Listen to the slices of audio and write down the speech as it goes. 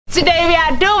Today we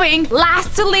are doing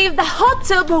last to leave the hot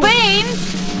tub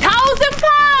wins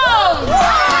 £1,000.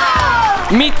 Wow!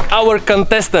 Meet our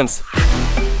contestants.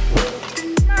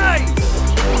 Nice.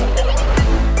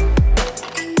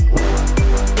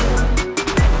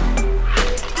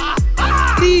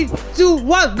 3, 2,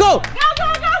 1, go! Go, go, go,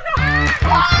 go!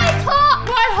 White hot!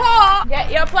 White hot!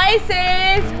 Get your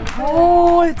places.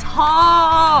 Oh, it's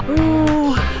hot.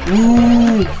 Ooh.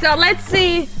 Ooh. So let's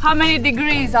see how many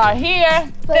degrees are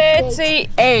here.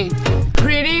 38.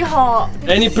 Pretty hot.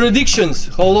 Any predictions?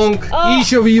 How long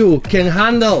each of you can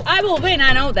handle? I will win,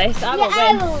 I know this. I will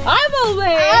win. I will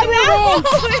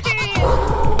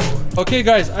win. Okay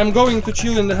guys, I'm going to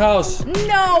chill in the house.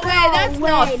 No way, that's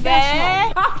not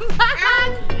fair.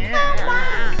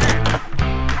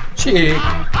 Chick.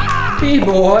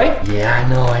 B-boy. Yeah,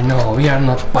 I know. We are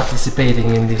not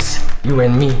participating in this. You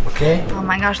and me, okay? Oh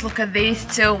my gosh, look at these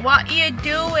two. What are you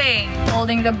doing?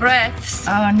 Holding the breaths.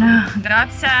 Oh no,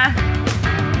 Grazie.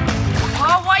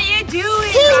 Oh, what are you doing?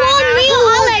 Who won me,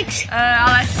 Alex?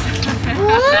 Alex.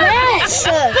 Yes.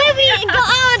 Can we go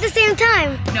out at the same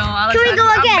time? No, Alex. Can we go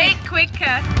again? A bit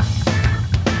quicker.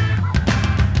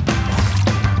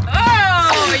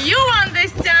 Oh, you won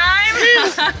this time.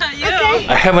 You. Okay.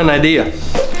 I have an idea.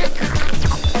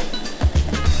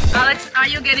 Alex, are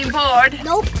you getting bored?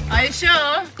 Nope. Are you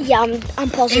sure? Yeah, I'm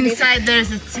positive. Inside there's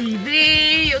a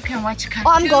TV. You can watch cartoons.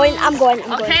 Oh, I'm going.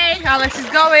 Okay, Alex is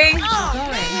going.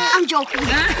 I'm joking.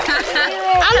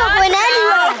 I'm not going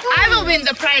anywhere. I will win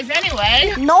the prize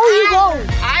anyway. No, you won't.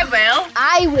 I will.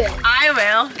 I will. I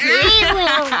will.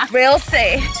 I We'll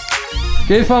see.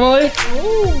 Okay, family?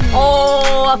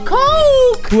 Oh, a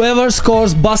Coke! Whoever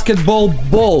scores basketball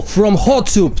ball from hot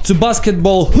soup to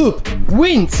basketball hoop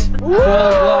wins 12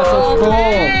 glass of Coke.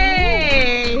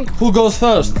 Okay. Who goes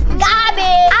first? will. Gaby.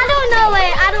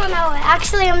 I don't know it.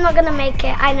 Actually, I'm not gonna make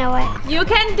it. I know it. You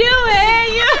can do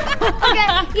it.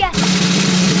 Okay. Yeah.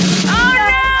 Oh no!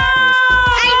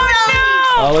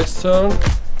 Alex turn.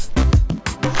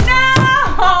 No!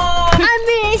 I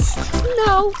missed.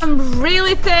 No. I'm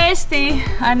really thirsty.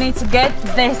 I need to get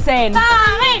this in.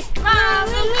 Mommy. That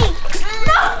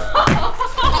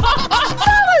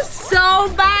was so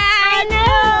bad. I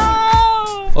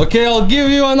know. Okay, I'll give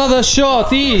you another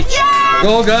shot each. Yeah.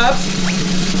 Go, Gabs.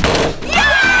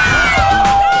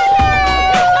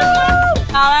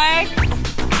 Alex.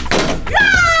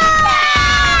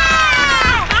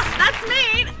 That's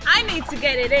mean. I need to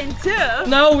get it in too.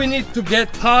 Now we need to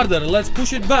get harder. Let's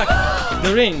push it back.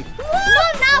 The ring.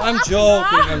 I'm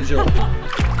joking. No!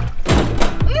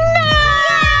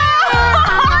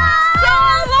 So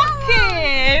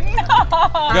lucky. No.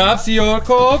 Gabs, your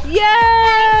Coke.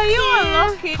 Yeah, you are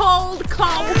lucky. Cold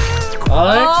Coke. Alex. Oh,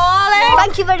 Alex.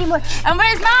 Thank you very much. And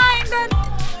where's mine then?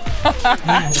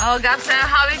 Oh, Gabs,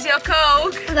 how is your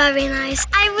Coke? Very nice.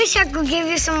 I wish I could give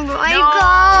you some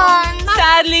icons. No,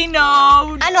 sadly,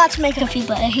 no. I know how to make it feel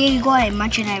better. Here you go,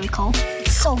 imaginary Coke.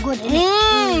 It's so good, isn't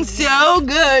it? So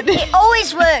good. It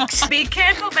always works. Be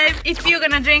careful, babe. If you're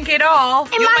gonna drink it all,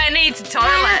 you might need to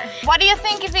toilet. What do you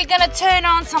think if we're gonna turn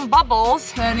on some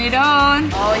bubbles? Turn it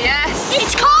on. Oh, yes.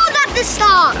 It's cold at the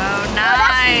start. Oh,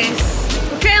 nice.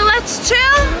 Okay, let's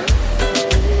chill.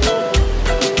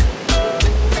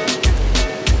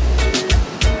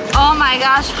 Oh my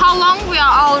gosh, how long we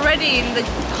are already in the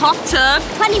hot tub?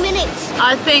 20 minutes.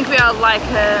 I think we are like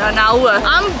an hour.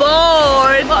 I'm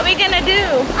bored. What are we gonna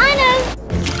do? I know.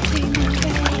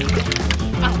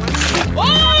 Oh!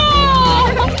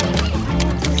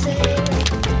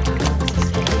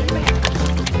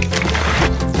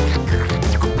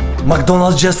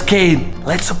 McDonald's just came.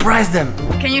 Let's surprise them.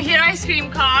 Can you hear ice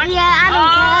cream car? Yeah, I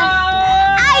don't care.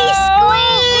 Ice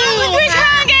cream! We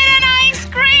can't get an ice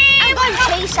cream! I'm going to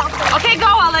chase something. Okay, go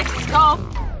Alex, go.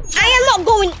 I am not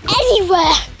going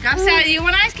anywhere. Gabsa, you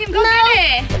want ice cream? Go No. get it.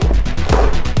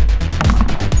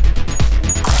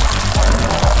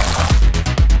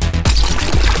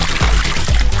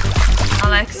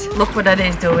 Alex, look what that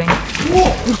is doing. Oh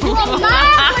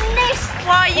my goodness.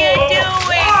 What are you doing?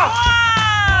 Wow.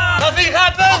 Nothing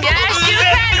happened. Yes, you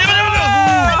can.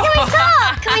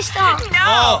 Can we start? No.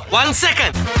 Oh, 1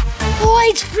 second. Oh,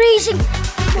 it's freezing.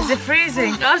 Is it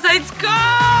freezing? Gabsa, it's cold.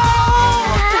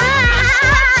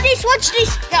 Watch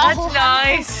this. That's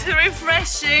nice.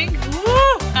 Refreshing.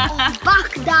 Woo.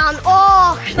 Back down.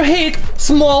 Oh. Hit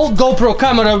small GoPro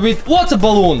camera with water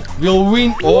balloon. Will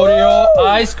win Oreo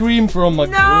ice cream from No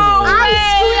McDonald's. way.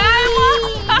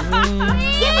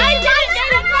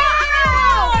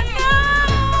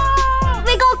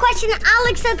 We got a question.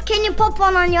 Alex said, can you pop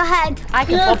one on your head? I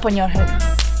can pop on your head.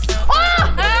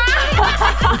 Oh!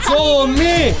 It's all on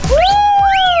me.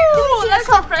 Woo! Let's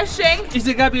refreshing. Is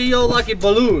it Gaby your lucky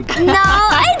balloon? No,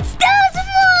 it's still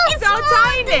small. It's so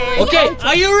tiny. Okay,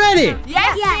 are you ready?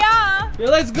 Yes, Yeah. we are. Yeah,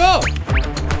 let's go.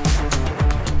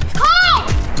 Oh!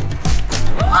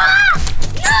 Ah!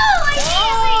 No, I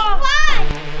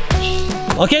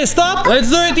didn't. Okay, stop. Let's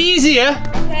do it easier.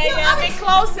 Okay, a bit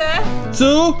closer.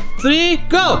 2, 3,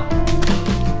 go.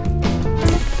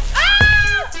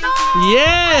 No.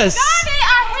 Yes. Daddy,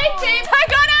 I hate him. I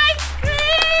got ice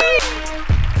cream.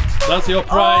 That's your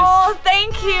prize. Oh,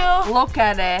 thank you. Look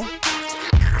at it.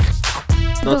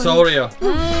 That's Oreo.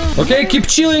 Okay, keep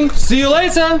chilling. See you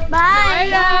later. Bye.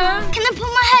 Can I put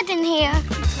my head in here?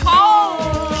 Oh.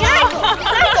 Can I go?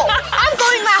 Can I go? I'm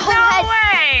going my whole No head.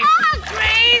 way.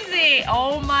 Crazy.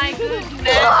 Oh my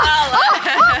goodness.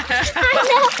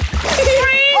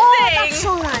 Freezing. Oh, that's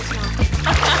so nice now.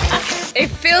 It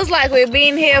feels like we've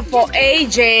been here for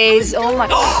ages. Oh my.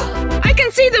 I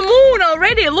can see the moon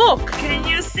already. Look. Can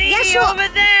you see Guess what? over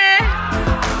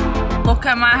there? Look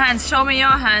at my hands. Show me your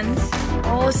hands.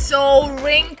 Oh, so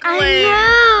wrinkly. I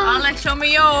know. Alex, show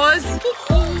me yours.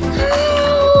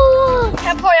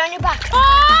 Can I pour it on your back?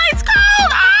 Oh, it's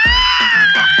cold.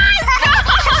 Ah, it's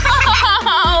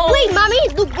cold. Wait, Mommy,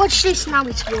 look, watch this. Now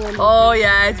it's warm. Oh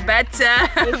yeah, it's better.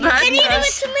 Can you do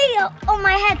it to me? Oh,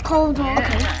 my head cold.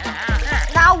 Okay.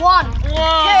 Now 1.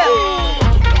 Whoa.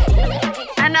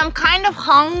 And I'm kind of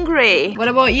hungry. What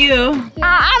about you?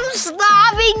 I'm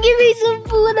starving. Give me some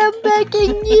food. I'm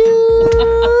begging you.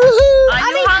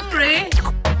 Are you hungry?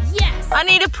 Yes. I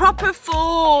need a proper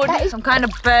food. That is- Some kind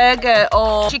of burger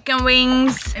or chicken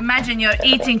wings. Imagine you're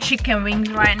eating chicken wings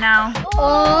right now.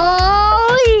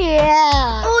 Oh,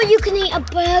 yeah. Oh, you can eat a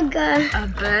burger.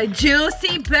 A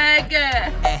juicy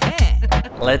burger.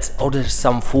 Let's order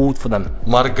some food for them.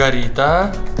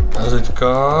 Margarita, as it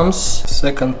comes.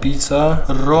 Second pizza.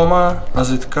 Roma, as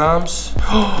it comes.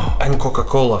 And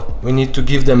Coca-Cola. We need to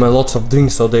give them a lot of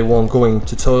drinks so they won't go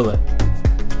into toilet.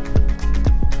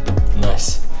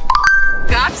 Nice.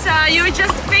 Gapsa, you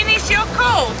just finished your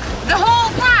Coke. The whole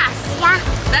glass. Yeah.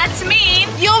 That's mean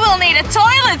you will need a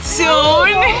toilet soon. No,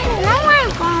 I'm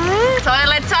going.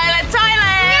 Toilet, toilet,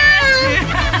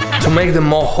 toilet. To make them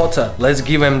more hotter, let's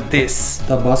give them this.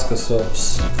 Tabasco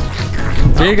sauce.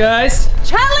 Hey guys,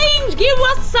 Challenge! Give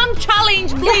us some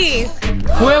challenge, please.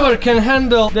 whoever can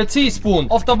handle the teaspoon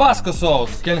of Tabasco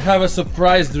sauce can have a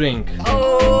surprise drink.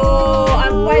 Oh,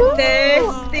 I'm quite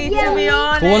thirsty to be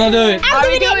honest. Who wanna do it? Are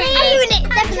we doing I'm it? doing it.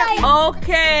 Definitely.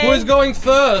 Okay. Who is going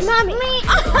first? Mommy. Me.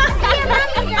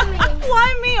 Why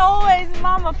me always,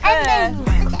 Mama first?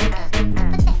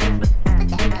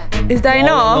 Is that Oh,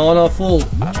 enough? no, full.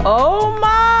 Oh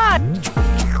my!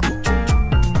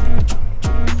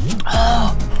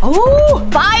 Oh,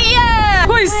 fire!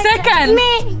 Who is second?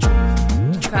 Me.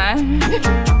 Okay.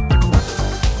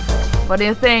 What do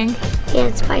you think? Yeah,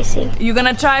 it's spicy. You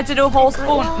gonna try to do whole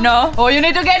spoon? No? Oh, you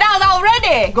need to get out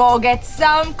already. Go get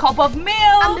some cup of milk.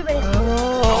 I'm doing it.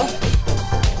 Oh.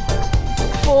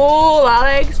 Full,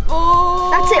 Alex,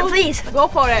 full. That's it, please. Go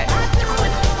for it.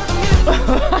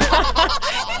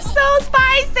 It's so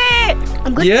spicy.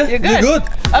 I'm good. Yeah, You're you're good.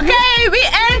 good. Okay, we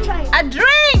end a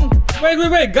drink.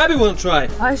 Wait, Gaby wanna try.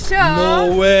 Oh, sure.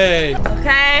 No way.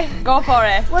 Okay, go for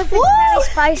it. What if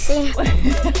it's very spicy?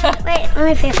 Wait, let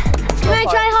me feel. Can I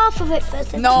try half of it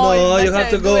first? No, you better have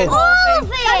to do go. it. All of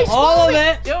it. All of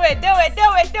it. Do it, do it, do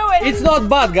it, do it. It's not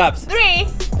bad, Gabs. 3,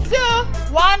 2,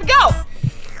 1, go.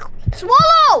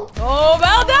 Swallow. Oh,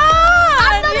 well done.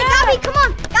 I've done it, Yeah. Gaby. Come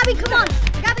on. Gaby, come on.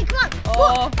 Gaby, come on.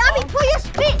 Oh. Gaby, put your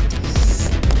spit.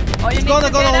 Oh, you need gonna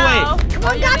to go get away. out. Come Oh,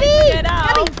 on, you need Gaby. to get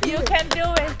out. Gaby. You can do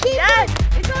it. Keep Yes,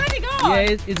 it's already gone.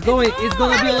 Yeah, it's going. It's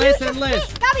gonna be Gaby, less use and your less.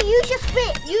 spit. Gaby, use your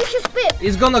spit. Use your spit.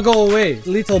 It's gonna go away,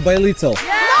 little by little.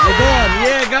 Yeah. You're done.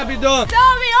 Yeah, Gaby done. So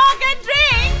we all get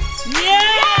drinks. Yeah.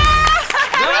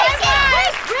 Bring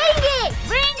it. Bring it.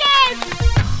 Bring it.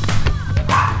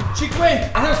 Chick, wait,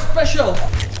 I have special.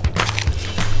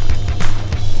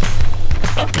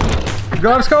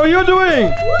 Gabs, how are you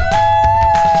doing?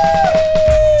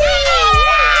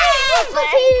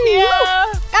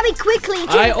 Gaby, quickly.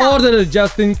 I ordered it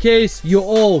just in case you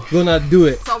all gonna do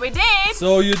it. So we did.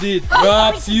 So you did.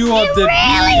 Gabs, you are the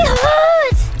Really beast.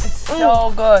 hurts.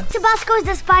 So good. Tabasco is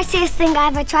the spiciest thing I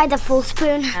ever tried. A full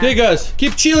spoon. Okay, guys,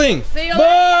 keep chilling. See you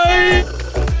Bye.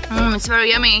 It's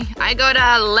very yummy. I got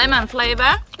a lemon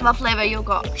flavor. What flavor you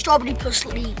got? Strawberry plus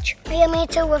lychee. Yeah, me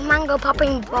too, with mango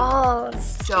popping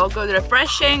balls. So good,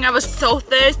 refreshing. I was so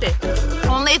thirsty.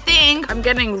 Only thing, I'm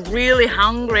getting really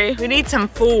hungry. We need some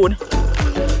food.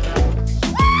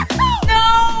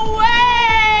 No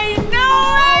way! No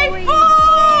way!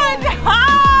 Food!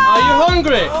 Are you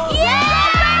hungry? Yeah!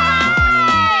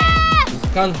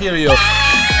 Can't hear you.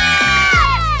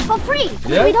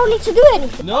 free. Yeah? We don't need to do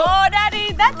anything. No? Oh,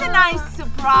 Daddy, that's a nice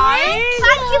surprise.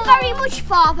 Thank you very much,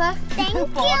 Father. Thank you.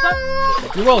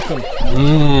 You're welcome.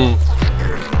 Mmm.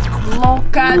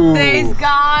 Look at this,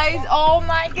 guys. Oh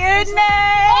my goodness.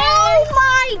 Oh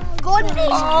my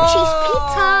goodness. Cheese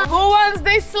pizza. Who wants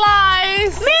this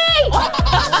slice? Me!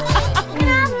 You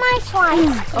have my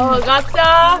slice. Oh,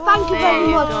 gotcha. Thank you very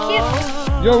There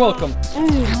much. you You're welcome.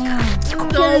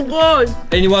 So good.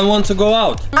 Anyone want to go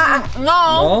out? No,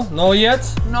 No? No yet?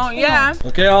 not yet.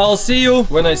 Okay, I'll see you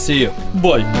when I see you.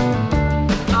 Bye.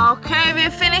 Okay, we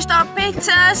finished our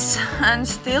pizzas and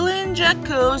still in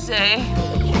jacuzzi.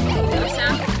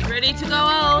 Ready to go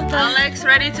out? Alex,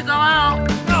 ready to go out?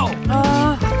 No.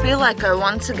 I feel like I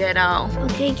want to get out.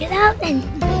 Okay, get out then.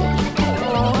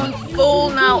 Oh, I'm full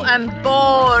now and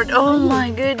bored. Oh my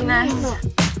goodness.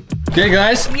 Okay,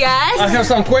 guys. Yes. I have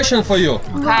some question for you.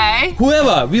 Okay.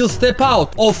 Whoever will step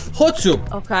out of hot soup,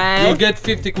 Okay. you'll get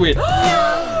 50 quid.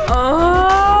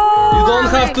 Oh. You don't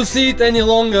have to see it any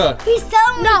longer. He's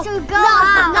telling me to go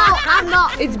out. No, I'm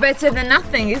not. It's better than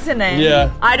nothing, isn't it?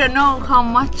 Yeah. I don't know how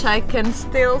much I can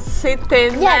still sit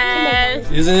in there.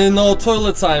 Isn't it no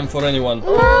toilet time for anyone?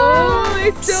 Oh,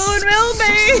 it soon will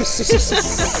be.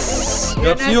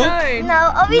 That's you? No,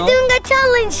 are we No. doing a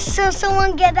challenge so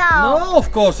someone get out? No,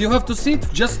 of course. You have to sit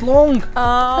just long.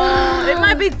 Oh, it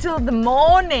might be till the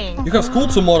morning. You have school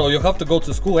tomorrow. You have to go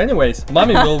to school anyways.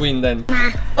 Mommy will win then.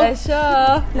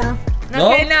 Sure. No.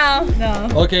 No? Okay, no. No.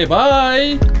 Okay,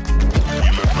 bye.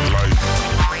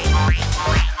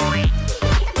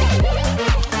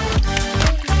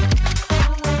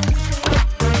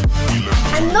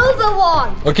 Another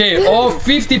one. Okay, all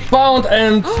 50 pound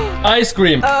and ice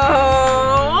cream.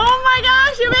 Oh my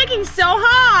gosh, you're making so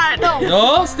hard.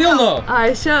 No? Still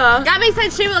no? Sure. Gaby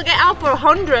said she will get out for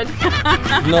 100.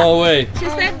 No way. She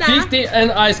said that. 50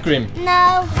 and ice cream.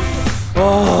 No.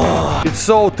 Oh, it's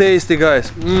so tasty,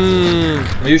 guys.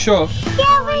 Are you sure?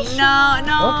 Yeah, we should.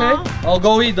 No. Okay, I'll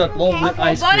go eat that lovely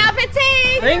ice Bon cream.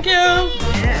 appetit. Thank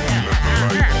you.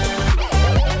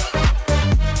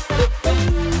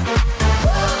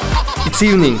 It's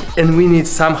evening and we need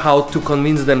somehow to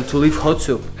convince them to leave hot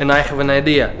soup. And I have an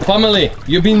idea. Family,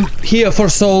 you've been here for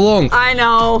so long. I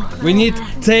know. We need to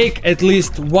take at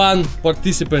least one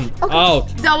participant out.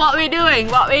 So what we doing?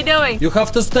 What we doing? You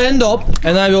have to stand up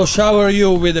and I will shower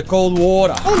you with the cold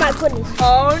water. Oh my goodness.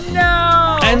 Oh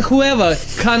no. And whoever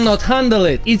cannot handle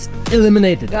it, it's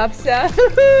eliminated. Gapsa.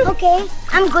 Okay,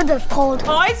 I'm good with cold.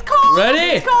 Oh, it's cold.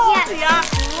 Ready? It's cold.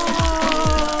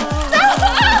 Yeah.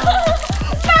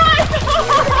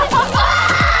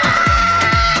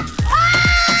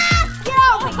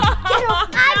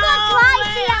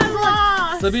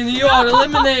 Sabine, you are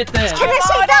eliminated. Can I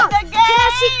sit down?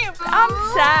 I'm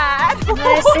sad.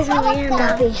 This is me and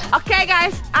Gaby. Okay,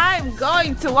 guys, I'm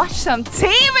going to watch some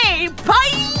TV.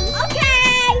 Bye.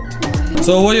 Okay.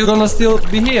 So what, you gonna still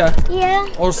be here? Yeah.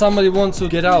 Or somebody wants to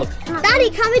get out? Daddy,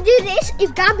 can we do this?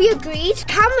 If Gaby agrees,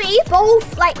 can we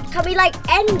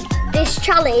end this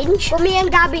challenge? For me and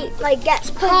Gaby,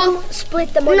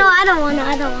 split the money. No, I don't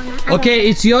wanna. Okay,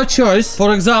 it's your choice.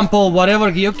 For example, whatever,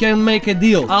 you can make a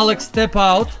deal. Alex, step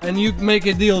out and you make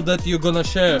a deal that you're gonna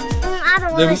share. I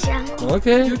don't wanna share.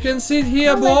 Okay, you can sit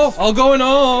here, both. I'll go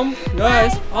home.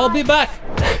 Guys, I'll be back.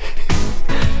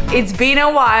 It's been a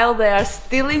while. They are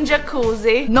still in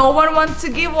jacuzzi. No one wants to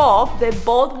give up. They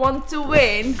both want to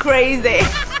win. Crazy.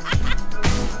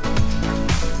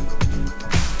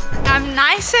 I'm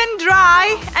nice and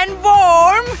dry and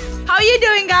warm. How are you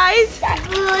doing, guys?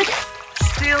 Good.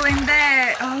 Still in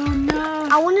there. Oh no.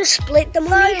 I wanna split the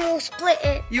money. We'll split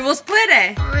it. You will split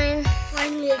it? Fine.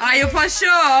 Finally. Are you for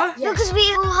sure? Because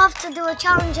we will have to do a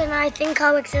challenge and I think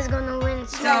Alex is gonna win.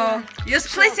 So, you're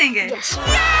splitting it? Yes.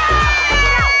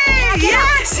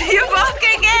 Yes, you both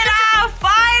can get out,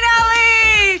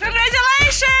 finally!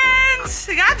 Congratulations!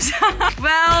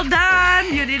 Well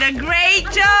done, you did a great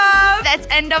job! That's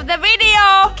end of the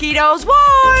video. Kiddos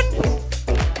won!